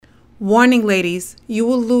Warning, ladies, you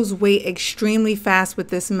will lose weight extremely fast with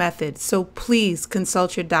this method, so please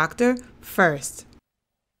consult your doctor first.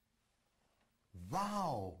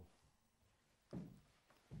 Wow.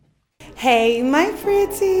 Hey, my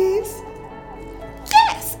pretties.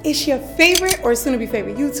 Yes, it's your favorite or soon-to-be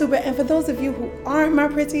favorite YouTuber. And for those of you who aren't my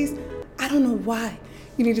pretties, I don't know why.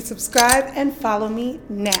 You need to subscribe and follow me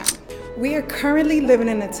now. We are currently living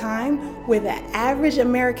in a time where the average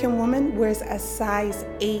American woman wears a size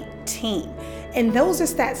 18. And those are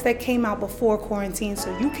stats that came out before quarantine,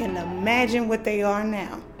 so you can imagine what they are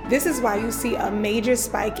now. This is why you see a major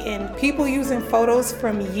spike in people using photos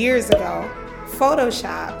from years ago,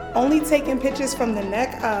 Photoshop, only taking pictures from the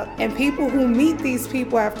neck up, and people who meet these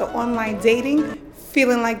people after online dating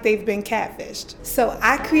feeling like they've been catfished. So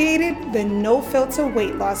I created the No Filter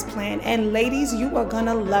Weight Loss Plan, and ladies, you are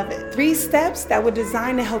gonna love it. 3 steps that were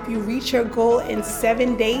designed to help you reach your goal in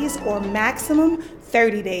 7 days or maximum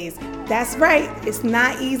 30 days. That's right, it's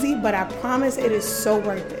not easy, but I promise it is so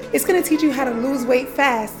worth it. It's gonna teach you how to lose weight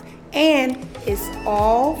fast, and it's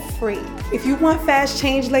all free. If you want fast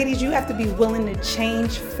change, ladies, you have to be willing to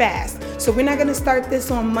change fast. So we're not gonna start this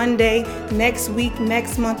on Monday, next week,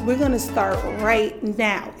 next month. We're gonna start right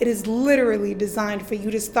now. It is literally designed for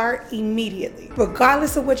you to start immediately.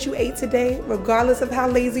 Regardless of what you ate today, regardless of how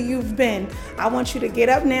lazy you've been, I want you to get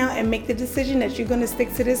up now and make the decision that you're gonna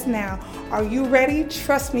stick to this now. Are you ready?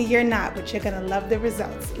 Trust me, you're not, but you're gonna love the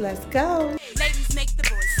results. Let's go. Ladies, make the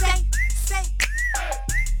boys say.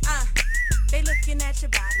 They looking at your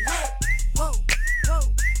body. Whoa, whoa,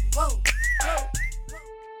 whoa,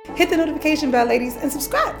 whoa. Hit the notification bell, ladies, and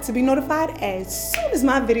subscribe to be notified as soon as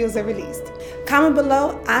my videos are released. Comment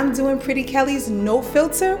below, I'm doing Pretty Kelly's No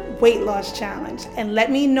Filter Weight Loss Challenge, and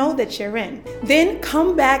let me know that you're in. Then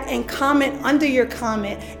come back and comment under your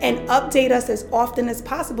comment and update us as often as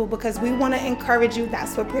possible, because we want to encourage you.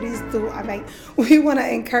 That's what pretties do, all right? We want to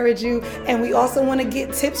encourage you, and we also want to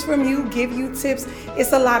get tips from you, give you tips.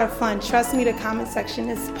 It's a lot of fun. Trust me, the comment section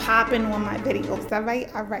is popping on my videos, all right?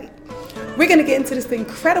 All right. We're going to get into this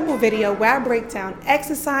incredible video where I break down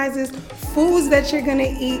exercises, foods that you're going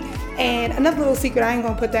to eat, and another little secret, I ain't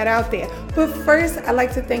gonna put that out there. But first, I'd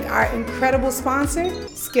like to thank our incredible sponsor,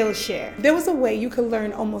 Skillshare. There was a way you could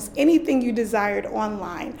learn almost anything you desired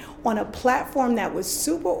online on a platform that was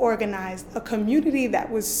super organized, a community that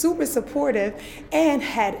was super supportive, and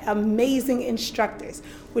had amazing instructors.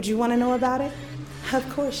 Would you wanna know about it? Of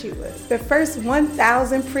course you would. The first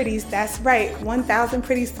 1,000 pretties, that's right, 1,000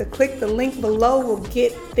 pretties to click the link below will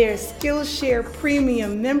get their Skillshare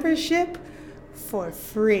Premium membership for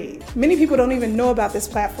free. Many people don't even know about this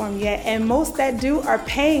platform yet, and most that do are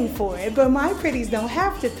paying for it, but my pretties don't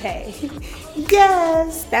have to pay.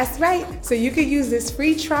 Yes, that's right. So you could use this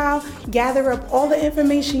free trial, gather up all the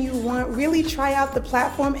information you want, really try out the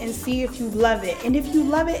platform and see if you love it. And if you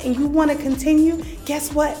love it and you want to continue,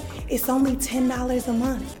 guess what? It's only $10 a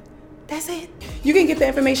month. That's it. You can get the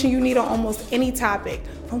information you need on almost any topic,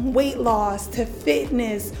 from weight loss to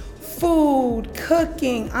fitness, food,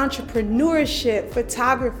 cooking, entrepreneurship,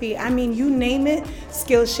 photography. I mean, you name it,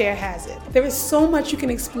 Skillshare has it. There is so much you can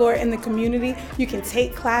explore in the community. You can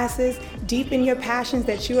take classes, deepen your passions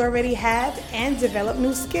that you already have, and develop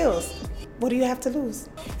new skills. What do you have to lose?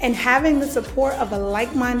 And having the support of a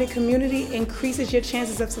like-minded community increases your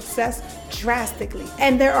chances of success drastically.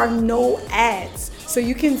 And there are no ads. So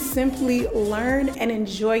you can simply learn and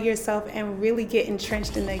enjoy yourself and really get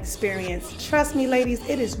entrenched in the experience. Trust me, ladies,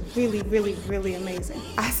 it is really, really, really amazing.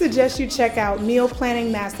 I suggest you check out Meal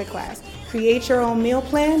Planning Masterclass, Create Your Own Meal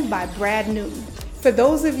Plan by Brad Newton. For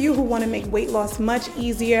those of you who want to make weight loss much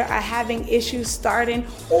easier, are having issues starting,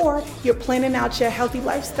 or you're planning out your healthy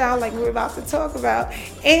lifestyle like we're about to talk about,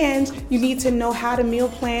 and you need to know how to meal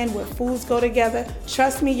plan, where foods go together,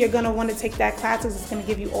 trust me, you're going to want to take that class, because it's going to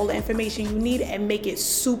give you all the information you need and make it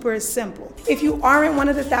super simple. If you aren't one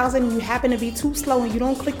of the 1,000 and you happen to be too slow and you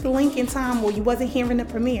don't click the link in time, or you wasn't here in the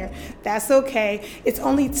premiere, that's okay. It's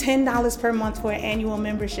only $10 per month for an annual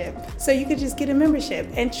membership. So you could just get a membership,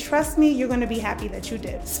 and trust me, you're going to be happy that you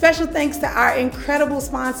did. Special thanks to our incredible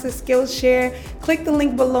sponsor, Skillshare. Click the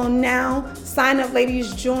link below now. Sign up,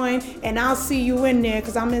 ladies, join, and I'll see you in there,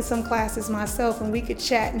 because I'm in some classes myself and we could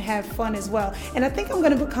chat and have fun as well. And I think I'm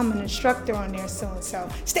going to become an instructor on there soon, so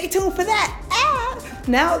stay tuned for that.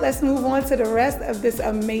 Now let's move on to the rest of this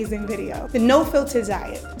amazing video. The No Filter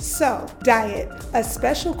Diet. So, diet, a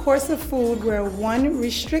special course of food where one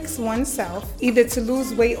restricts oneself either to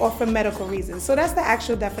lose weight or for medical reasons. So that's the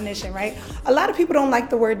actual definition, right? A lot of people don't like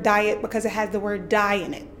the word diet because it has the word die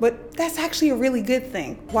in it, but that's actually a really good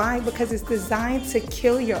thing. Why? Because it's designed to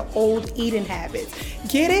kill your old eating habits.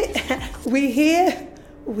 Get it? We here?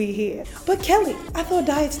 we here. But Kelly, I thought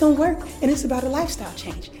diets don't work and it's about a lifestyle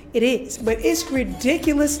change. It is, but it's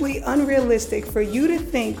ridiculously unrealistic for you to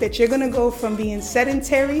think that you're gonna go from being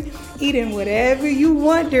sedentary, eating whatever you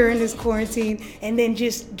want during this quarantine, and then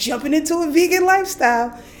just jumping into a vegan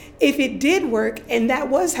lifestyle. If it did work, and that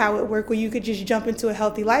was how it worked, where you could just jump into a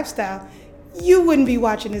healthy lifestyle, you wouldn't be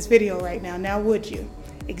watching this video right now would you?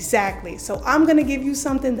 Exactly. So I'm gonna give you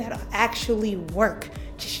something that'll actually work.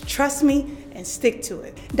 Just trust me and stick to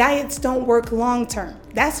it. Diets don't work long term.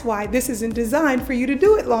 That's why this isn't designed for you to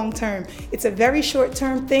do it long term. It's a very short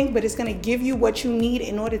term thing, but it's gonna give you what you need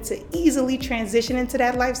in order to easily transition into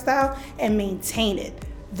that lifestyle and maintain it.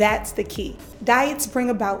 That's the key. Diets bring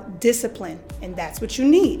about discipline, and that's what you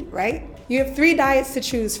need, right? You have 3 diets to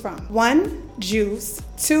choose from. 1, juice.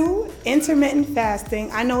 2, intermittent fasting.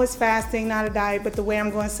 I know it's fasting, not a diet, but the way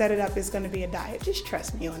I'm going to set it up is going to be a diet. Just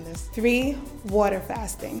trust me on this. 3, water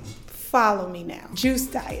fasting. Follow me now. Juice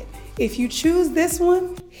diet. If you choose this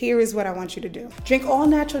one, here is what I want you to do. Drink all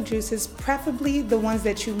natural juices, preferably the ones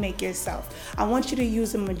that you make yourself. I want you to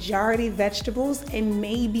use a majority vegetables and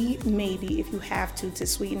maybe if you have to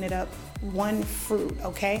sweeten it up, 1 fruit,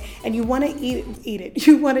 okay? And you wanna eat it.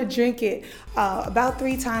 You wanna drink it about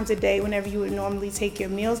 3 times a day whenever you would normally take your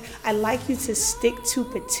meals. I like you to stick to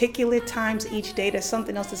particular times each day. There's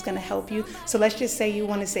something else that's gonna help you. So let's just say you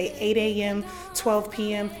wanna say 8 a.m., 12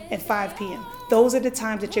 p.m., and 5 p.m. Those are the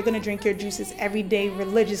times that you're gonna drink your juices every day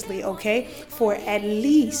religiously, okay? For at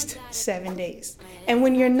least 7 days. And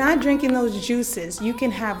when you're not drinking those juices, you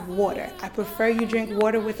can have water. I prefer you drink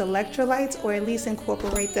water with electrolytes or at least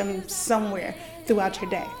incorporate them somewhere throughout your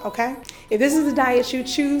day, okay? If this is the diet you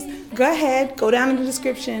choose, go ahead, go down in the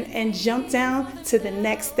description and jump down to the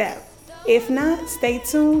next step. If not, stay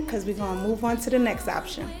tuned because we're gonna move on to the next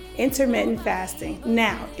option. Intermittent fasting.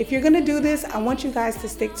 Now, if you're gonna do this, I want you guys to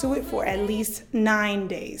stick to it for at least 9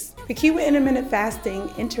 days. The key with intermittent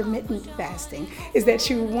fasting is that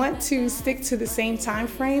you want to stick to the same time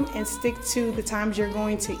frame and stick to the times you're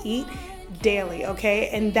going to eat daily, okay?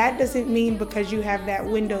 And that doesn't mean because you have that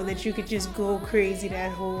window that you could just go crazy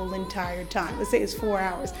that whole entire time. Let's say it's 4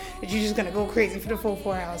 hours, that you're just gonna go crazy for the full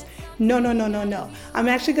 4 hours. No. I'm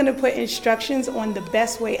actually gonna put instructions on the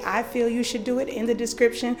best way I feel you should do it in the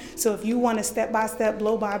description. So if you want a step-by-step,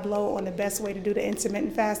 blow-by-blow on the best way to do the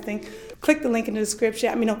intermittent fasting, click the link in the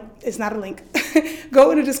description. No, it's not a link.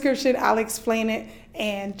 Go in the description, I'll explain it,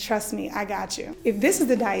 and trust me, I got you. If this is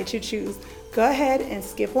the diet you choose, go ahead and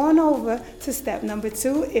skip on over to step number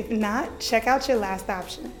 2. If not, check out your last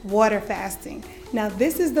option, water fasting. Now,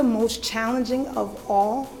 this is the most challenging of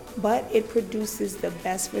all, but it produces the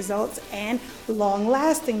best results and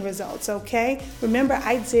long-lasting results, okay? Remember,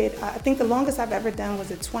 I think the longest I've ever done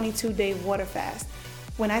was a 22-day water fast.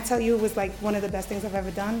 When I tell you it was like one of the best things I've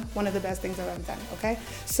ever done, okay?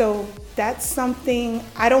 So that's something,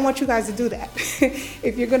 I don't want you guys to do that.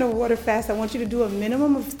 If you're gonna water fast, I want you to do a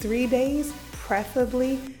minimum of 3 days,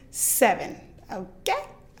 preferably 7, okay?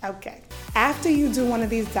 After you do one of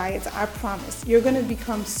these diets, I promise, you're gonna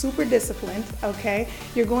become super disciplined, okay?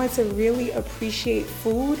 You're going to really appreciate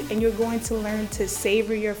food and you're going to learn to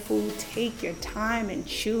savor your food, take your time and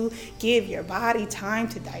chew, give your body time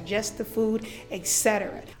to digest the food,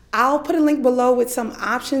 etc. I'll put a link below with some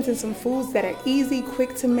options and some foods that are easy,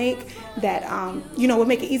 quick to make, that will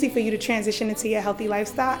make it easy for you to transition into your healthy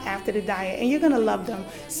lifestyle after the diet, and you're gonna love them.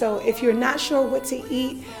 So if you're not sure what to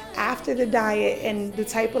eat after the diet and the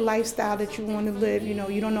type of lifestyle that you want to live, you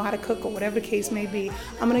don't know how to cook or whatever the case may be,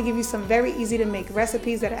 I'm gonna give you some very easy to make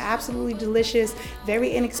recipes that are absolutely delicious,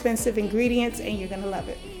 very inexpensive ingredients, and you're gonna love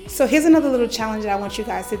it. So here's another little challenge that I want you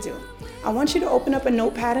guys to do. I want you to open up a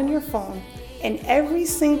notepad on your phone, and every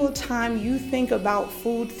single time you think about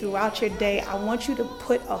food throughout your day, I want you to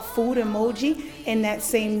put a food emoji in that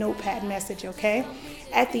same notepad message, okay?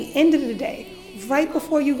 At the end of the day, right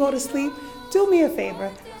before you go to sleep, do me a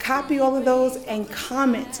favor, copy all of those and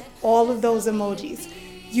comment all of those emojis.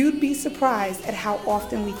 You'd be surprised at how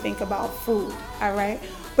often we think about food, all right?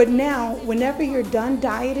 But now, whenever you're done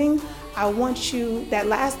dieting, I want you, that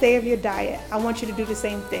last day of your diet, I want you to do the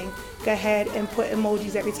same thing. Go ahead and put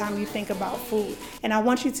emojis every time you think about food. And I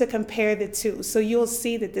want you to compare the two so you'll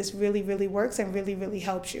see that this really, really works and really, really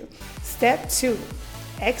helps you. Step 2,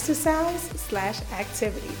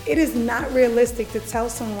 exercise/activity. It is not realistic to tell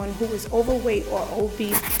someone who is overweight or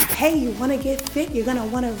obese, hey, you wanna get fit, you're gonna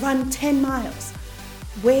wanna run 10 miles.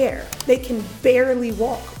 Where? They can barely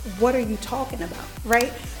walk. What are you talking about,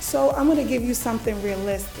 right? So I'm gonna give you something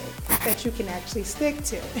realistic that you can actually stick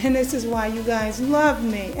to. And this is why you guys love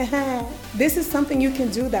me. This is something you can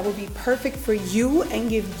do that will be perfect for you and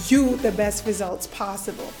give you the best results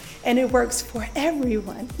possible. and it works for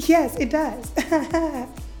everyone. Yes, it does.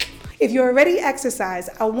 If you already exercise,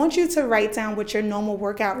 I want you to write down what your normal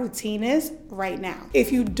workout routine is right now.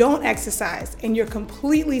 If you don't exercise and you're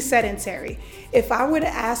completely sedentary, if I were to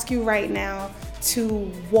ask you right now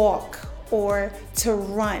to walk or to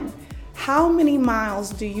run, how many miles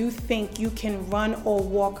do you think you can run or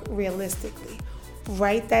walk realistically?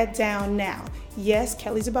 Write that down now. Yes,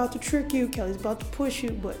 Kelly's about to trick you, Kelly's about to push you,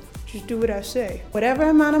 but just do what I say. Whatever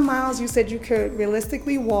amount of miles you said you could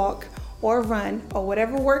realistically walk or run, or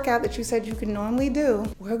whatever workout that you said you could normally do,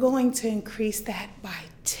 we're going to increase that by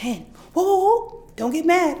 10. Whoa, don't get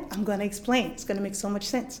mad. I'm gonna explain. It's gonna make so much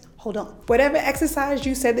sense. Hold on. Whatever exercise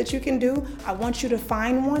you said that you can do, I want you to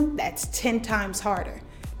find one that's 10 times harder.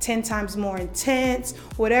 10 times more intense,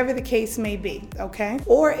 whatever the case may be, okay?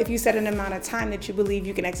 Or if you set an amount of time that you believe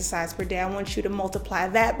you can exercise per day, I want you to multiply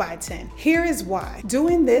that by 10. Here is why.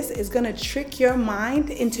 Doing this is gonna trick your mind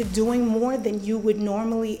into doing more than you would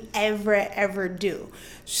normally ever do.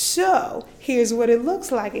 So here's what it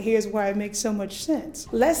looks like, and here's why it makes so much sense.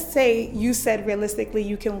 Let's say you said realistically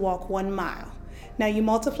you can walk 1 mile. Now you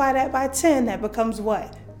multiply that by 10, that becomes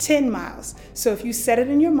what? 10 miles. So if you set it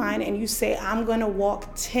in your mind and you say, I'm gonna walk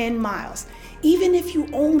 10 miles, even if you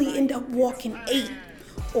only end up walking 8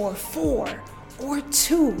 or 4 or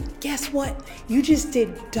 2, guess what? You just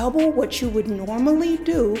did double what you would normally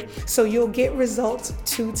do, so you'll get results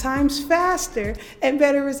 2 times faster and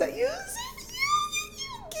better results. You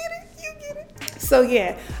get it. So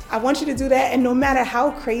yeah, I want you to do that, and no matter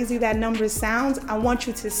how crazy that number sounds, I want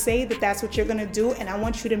you to say that that's what you're gonna do, and I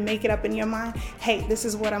want you to make it up in your mind, hey, this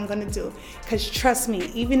is what I'm gonna do. Because trust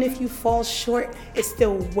me, even if you fall short, it's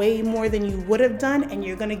still way more than you would have done, and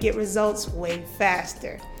you're gonna get results way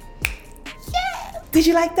faster. Yeah! Did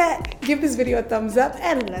you like that? Give this video a thumbs up,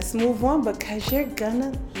 and let's move on, because you're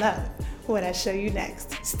gonna love what I show you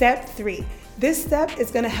next. Step 3. This step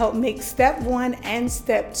is gonna help make step 1 and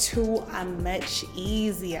step 2 much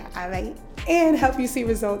easier, all right? And help you see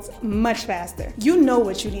results much faster. You know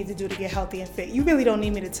what you need to do to get healthy and fit. You really don't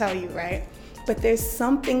need me to tell you, right? But there's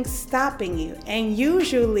something stopping you, and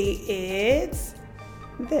usually it's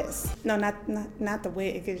this. No, not the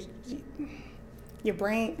wig, because your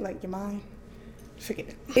brain, like your mind. Forget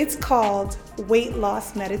it. It's called weight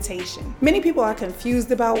loss meditation. Many people are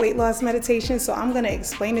confused about weight loss meditation, so I'm gonna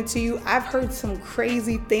explain it to you. I've heard some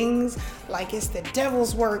crazy things like it's the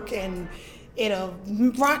devil's work and it'll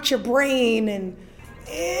rot your brain and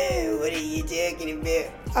what are you talking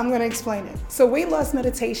about? I'm gonna explain it. So weight loss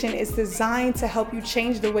meditation is designed to help you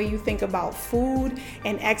change the way you think about food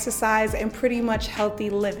and exercise and pretty much healthy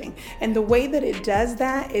living. And the way that it does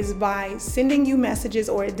that is by sending you messages,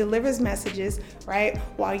 or it delivers messages, right,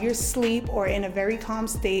 while you're asleep or in a very calm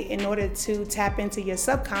state, in order to tap into your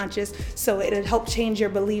subconscious, so it'll help change your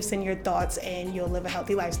beliefs and your thoughts, and you'll live a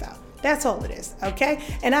healthy lifestyle. That's all it is, okay?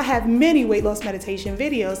 And I have many weight loss meditation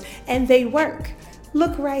videos, and they work.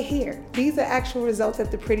 Look right here. These are actual results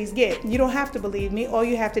that the pretties get. You don't have to believe me. All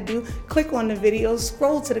you have to do, click on the videos,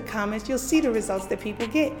 scroll to the comments, you'll see the results that people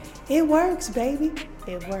get. It works, baby.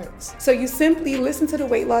 It works. So you simply listen to the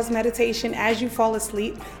weight loss meditation as you fall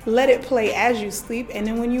asleep, let it play as you sleep, and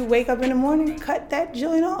then when you wake up in the morning, cut that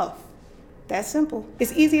joint off. That's simple.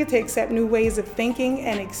 It's easier to accept new ways of thinking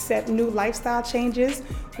and accept new lifestyle changes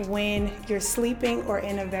when you're sleeping or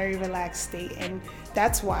in a very relaxed state. And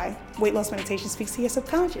that's why weight loss meditation speaks to your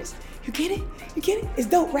subconscious. You get it? You get it? It's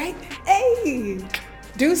dope, right? Hey!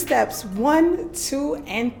 Do steps 1, 2,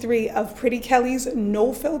 and 3 of Pretty Kelly's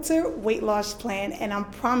no filter weight loss plan, and I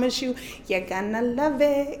promise you, you're gonna love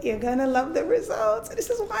it. You're gonna love the results. This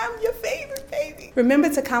is why I'm your favorite, baby. Remember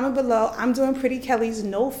to comment below. I'm doing Pretty Kelly's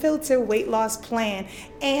no filter weight loss plan,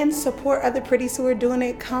 and support other pretties who are doing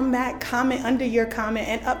it. Come back, comment under your comment,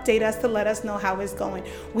 and update us to let us know how it's going.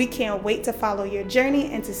 We can't wait to follow your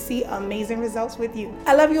journey and to see amazing results with you.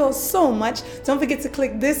 I love you all so much. Don't forget to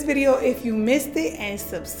click this video if you missed it, and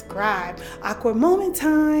subscribe. Awkward moment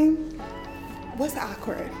time. What's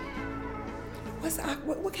awkward? What's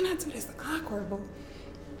awkward? What can I do that's awkward, boo?